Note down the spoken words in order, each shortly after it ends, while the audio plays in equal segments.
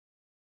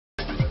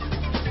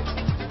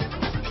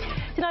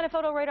Tonight, a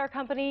photo radar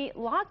company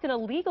locked in a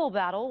legal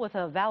battle with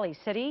a valley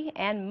city,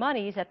 and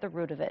money's at the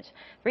root of it.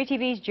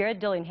 3TV's Jared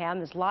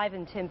Dillingham is live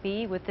in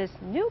Tempe with this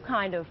new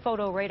kind of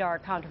photo radar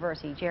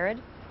controversy.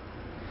 Jared?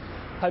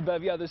 Hi,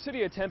 Bev. Yeah, the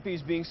city of Tempe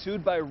is being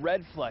sued by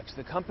Redflex,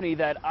 the company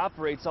that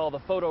operates all the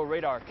photo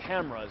radar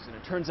cameras. And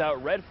it turns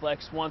out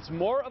Redflex wants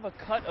more of a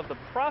cut of the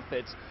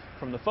profits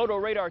from the photo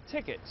radar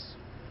tickets.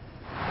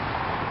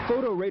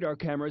 Photo radar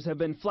cameras have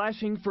been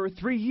flashing for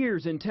 3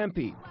 years in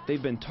Tempe.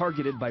 They've been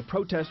targeted by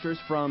protesters,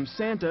 from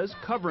Santas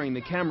covering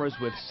the cameras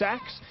with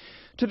sacks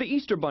to the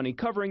Easter Bunny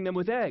covering them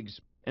with eggs.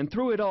 And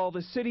through it all,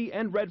 the city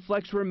and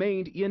Redflex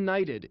remained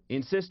united,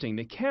 insisting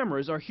the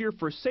cameras are here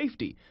for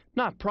safety,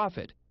 not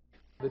profit.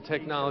 The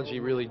technology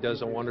really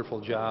does a wonderful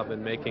job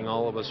in making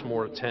all of us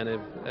more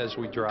attentive as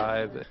we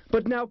drive.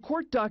 But now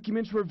court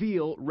documents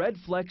reveal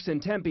Redflex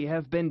and Tempe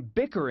have been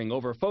bickering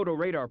over photo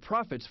radar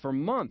profits for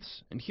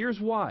months, and here's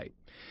why.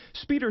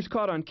 Speeders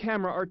caught on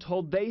camera are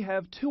told they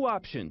have two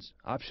options.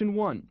 Option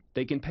one,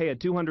 they can pay a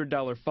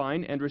 $200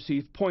 fine and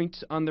receive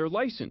points on their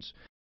license.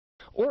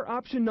 Or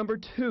option number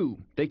two,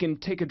 they can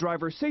take a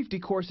driver safety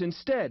course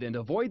instead and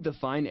avoid the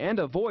fine and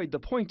avoid the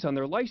points on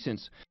their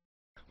license.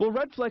 Well,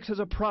 Redflex has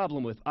a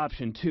problem with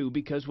option two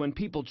because when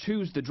people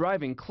choose the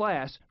driving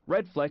class,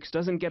 Redflex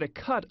doesn't get a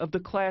cut of the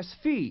class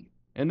fee,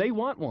 and they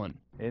want one.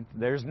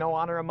 There's no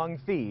honor among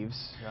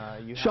thieves.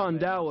 Sean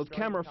Dow of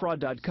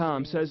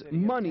CameraFRAUD.com says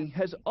money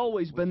has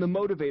always been the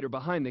motivator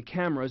behind the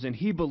cameras, and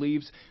he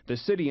believes the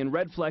city and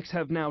Redflex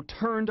have now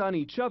turned on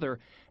each other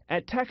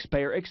at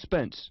taxpayer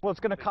expense. Well, it's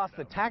going to cost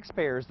the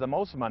taxpayers the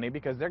most money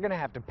because they're going to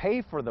have to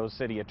pay for those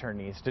city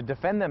attorneys to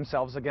defend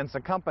themselves against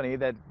a company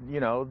that, you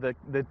know,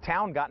 the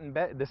town got in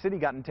bed, the city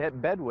got in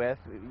bed with.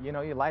 You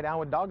know, you lie down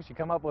with dogs, you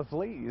come up with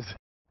fleas.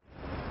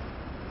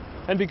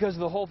 And because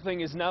the whole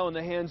thing is now in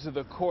the hands of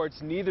the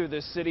courts, neither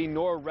the city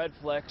nor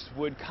Redflex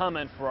would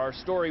comment for our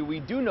story. We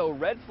do know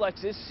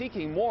Redflex is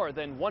seeking more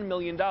than $1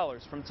 million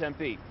from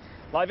Tempe.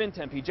 Live in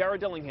Tempe, Jared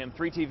Dillingham,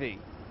 3TV.